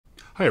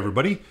Hi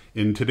everybody.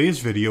 In today's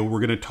video, we're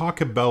going to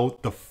talk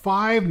about the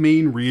 5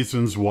 main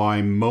reasons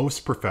why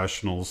most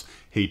professionals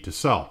hate to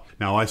sell.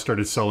 Now, I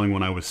started selling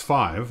when I was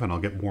 5, and I'll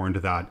get more into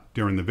that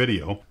during the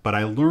video, but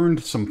I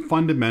learned some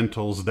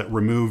fundamentals that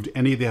removed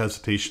any of the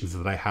hesitations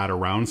that I had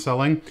around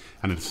selling,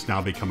 and it's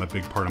now become a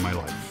big part of my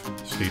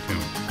life. Stay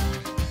tuned.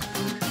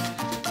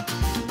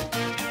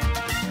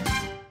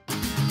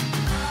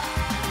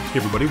 Hey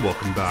everybody,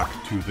 welcome back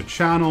to the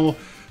channel.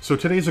 So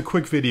today's a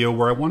quick video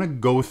where I want to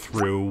go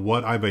through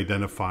what I've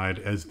identified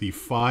as the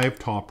 5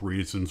 top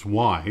reasons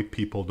why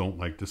people don't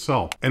like to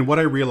sell. And what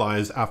I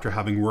realized after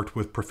having worked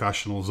with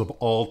professionals of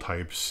all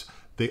types,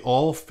 they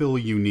all feel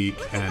unique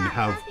and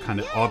have kind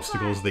of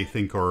obstacles they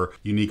think are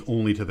unique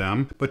only to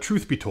them. But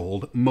truth be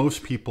told,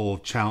 most people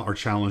are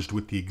challenged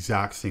with the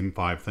exact same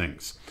 5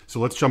 things. So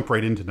let's jump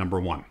right into number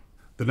 1.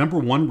 The number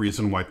 1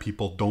 reason why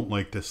people don't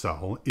like to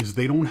sell is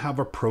they don't have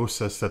a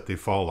process that they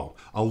follow.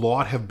 A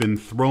lot have been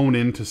thrown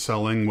into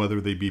selling, whether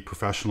they be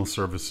professional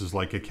services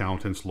like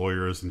accountants,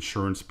 lawyers,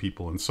 insurance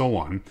people, and so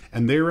on,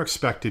 and they're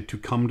expected to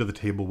come to the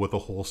table with a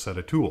whole set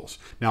of tools.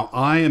 Now,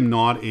 I am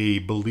not a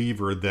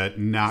believer that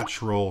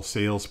natural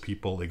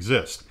salespeople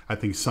exist. I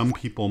think some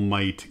people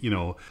might,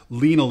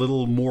 lean a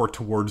little more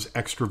towards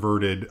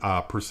extroverted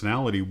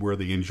personality where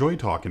they enjoy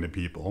talking to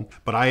people,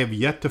 but I have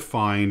yet to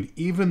find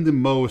even the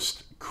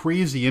most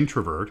crazy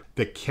introvert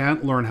that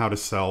can't learn how to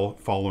sell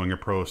following a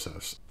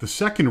process. The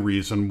second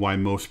reason why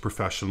most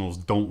professionals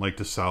don't like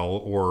to sell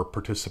or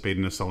participate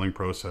in a selling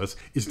process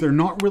is they're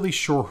not really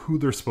sure who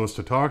they're supposed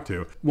to talk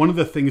to. One of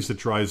the things that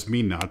drives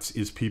me nuts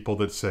is people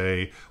that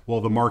say, well,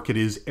 the market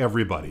is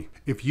everybody.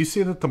 If you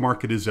say that the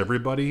market is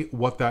everybody,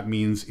 what that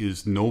means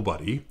is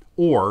nobody.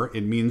 Or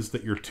it means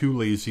that you're too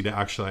lazy to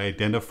actually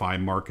identify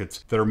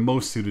markets that are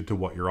most suited to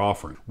what you're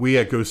offering. We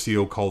at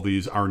GoCEO call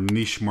these our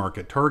niche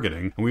market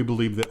targeting, and we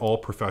believe that all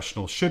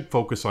professionals should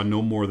focus on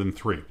no more than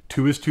 3.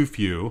 2 is too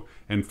few,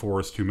 and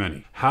 4 is too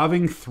many.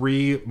 Having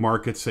 3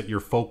 markets that you're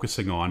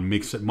focusing on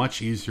makes it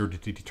much easier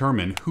to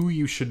determine who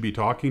you should be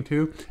talking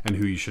to and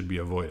who you should be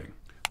avoiding.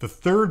 The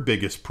third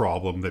biggest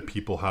problem that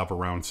people have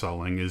around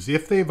selling is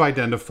if they've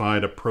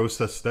identified a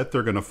process that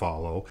they're going to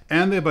follow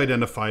and they've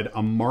identified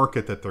a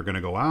market that they're going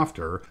to go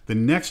after, the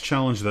next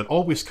challenge that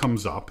always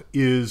comes up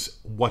is,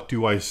 what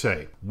do I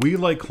say? We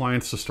like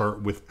clients to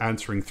start with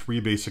answering 3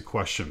 basic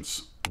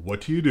questions.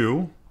 What do you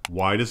do?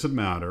 Why does it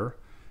matter?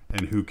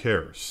 And who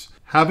cares?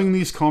 Having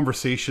these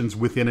conversations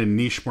within a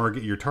niche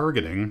market you're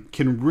targeting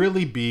can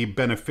really be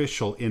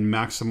beneficial in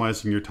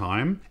maximizing your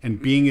time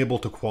and being able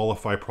to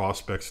qualify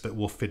prospects that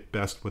will fit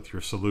best with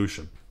your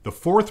solution. The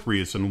 4th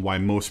reason why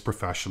most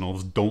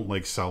professionals don't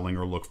like selling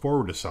or look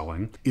forward to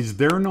selling is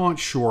they're not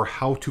sure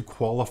how to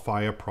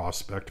qualify a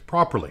prospect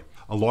properly.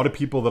 A lot of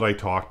people that I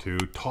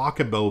talk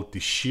about the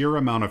sheer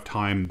amount of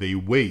time they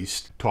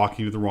waste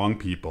talking to the wrong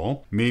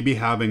people, maybe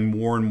having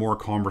more and more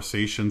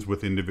conversations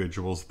with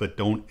individuals that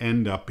don't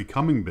end up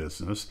becoming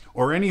business,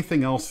 or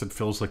anything else that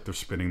feels like they're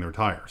spinning their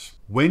tires.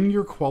 When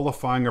you're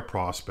qualifying a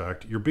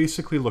prospect, you're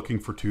basically looking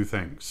for 2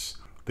 things.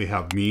 They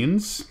have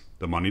means,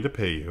 the money to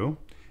pay you,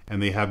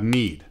 and they have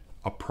need,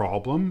 a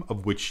problem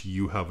of which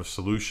you have a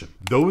solution.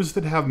 Those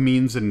that have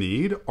means and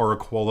need are a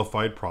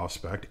qualified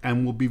prospect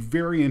and will be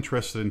very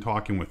interested in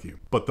talking with you.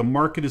 But the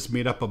market is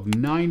made up of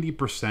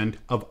 90%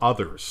 of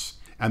others,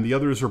 and the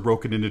others are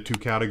broken into 2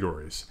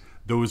 categories.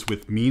 Those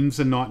with means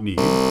and not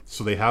need,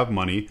 so they have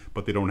money,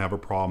 but they don't have a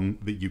problem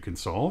that you can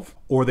solve,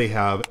 or they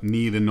have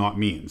need and not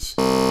means.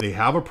 They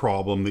have a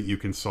problem that you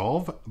can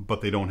solve,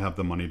 but they don't have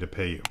the money to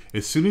pay you.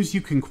 As soon as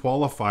you can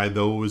qualify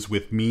those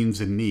with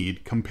means and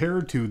need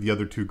compared to the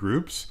other 2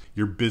 groups,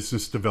 your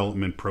business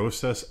development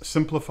process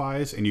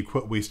simplifies and you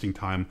quit wasting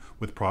time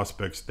with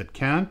prospects that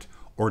can't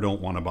or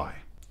don't want to buy.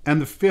 And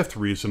the 5th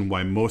reason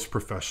why most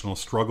professionals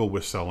struggle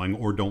with selling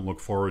or don't look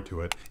forward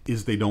to it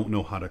is they don't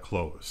know how to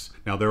close.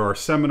 Now, there are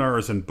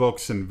seminars and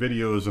books and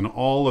videos and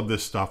all of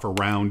this stuff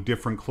around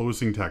different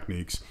closing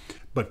techniques.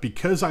 But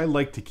because I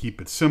like to keep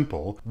it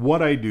simple,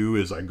 what I do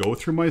is I go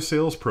through my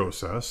sales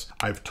process.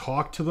 I've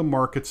talked to the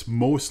markets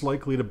most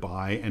likely to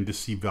buy and to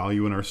see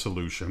value in our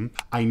solution.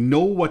 I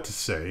know what to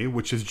say,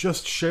 which is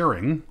just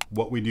sharing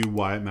what we do,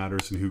 why it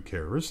matters, and who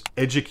cares,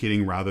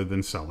 educating rather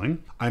than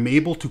selling. I'm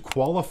able to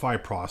qualify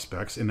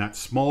prospects in that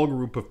small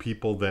group of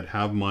people that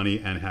have money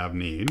and have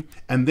need.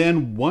 And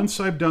then once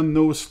I've done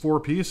those 4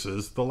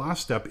 pieces, the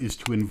last step is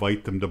to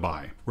invite them to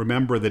buy.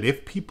 Remember that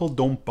if people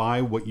don't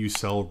buy what you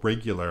sell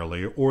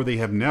regularly, or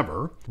they have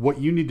never, what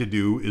you need to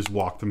do is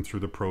walk them through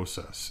the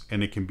process.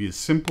 And it can be as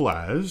simple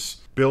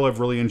as, Bill,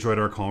 I've really enjoyed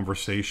our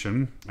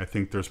conversation. I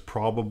think there's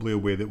probably a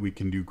way that we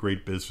can do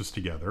great business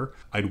together.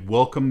 I'd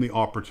welcome the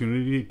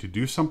opportunity to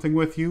do something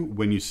with you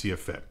when you see a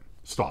fit.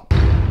 Stop.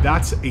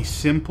 That's a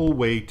simple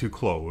way to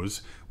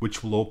close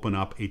which will open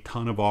up a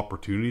ton of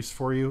opportunities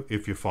for you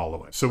if you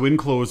follow it. So in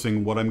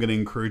closing, what I'm going to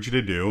encourage you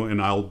to do,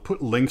 and I'll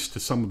put links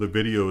to some of the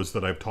videos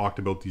that I've talked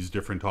about these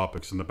different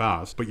topics in the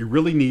past, but you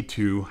really need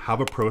to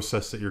have a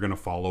process that you're going to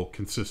follow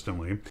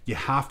consistently. You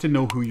have to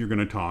know who you're going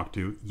to talk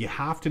to. You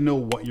have to know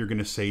what you're going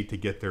to say to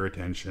get their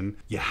attention.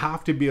 You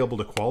have to be able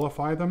to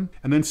qualify them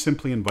and then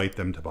simply invite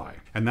them to buy.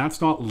 And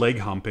that's not leg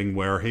humping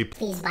where, hey,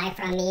 please buy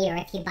from me, or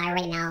if you buy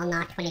right now, I'll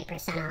knock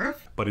 20%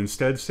 off. But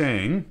instead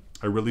saying,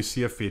 I really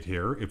see a fit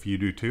here. If you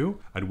do too,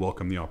 I'd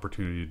welcome the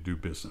opportunity to do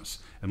business,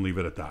 and leave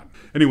it at that.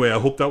 Anyway, I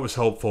hope that was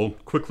helpful.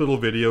 Quick little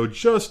video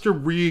just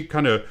to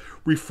kind of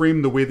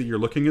reframe the way that you're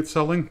looking at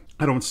selling.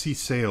 I don't see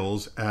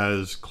sales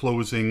as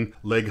closing,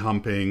 leg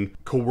humping,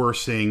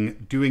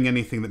 coercing, doing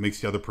anything that makes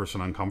the other person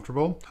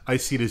uncomfortable. I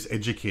see it as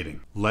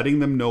educating, letting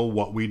them know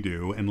what we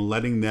do and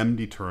letting them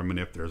determine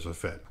if there's a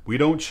fit. We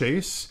don't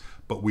chase,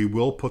 but we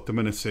will put them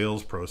in a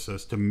sales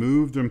process to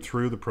move them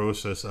through the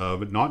process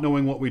of not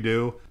knowing what we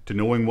do, to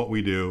knowing what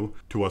we do,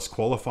 to us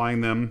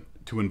qualifying them,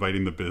 to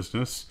inviting the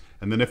business.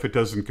 And then if it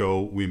doesn't go,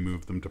 we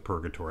move them to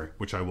purgatory,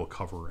 which I will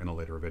cover in a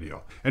later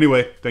video.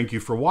 Anyway, thank you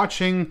for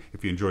watching.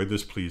 If you enjoyed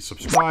this, please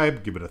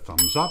subscribe, give it a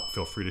thumbs up.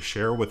 Feel free to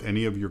share with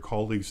any of your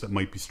colleagues that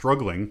might be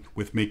struggling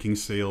with making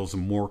sales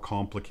more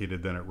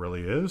complicated than it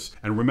really is.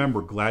 And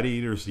remember,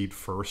 gladiators eat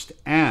first,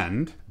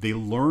 and they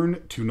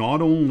learn to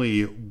not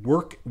only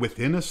work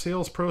within a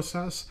sales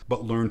process,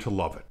 but learn to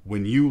love it.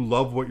 When you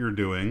love what you're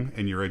doing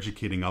and you're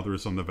educating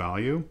others on the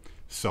value,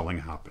 selling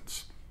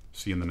happens.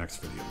 See you in the next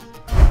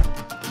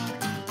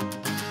video.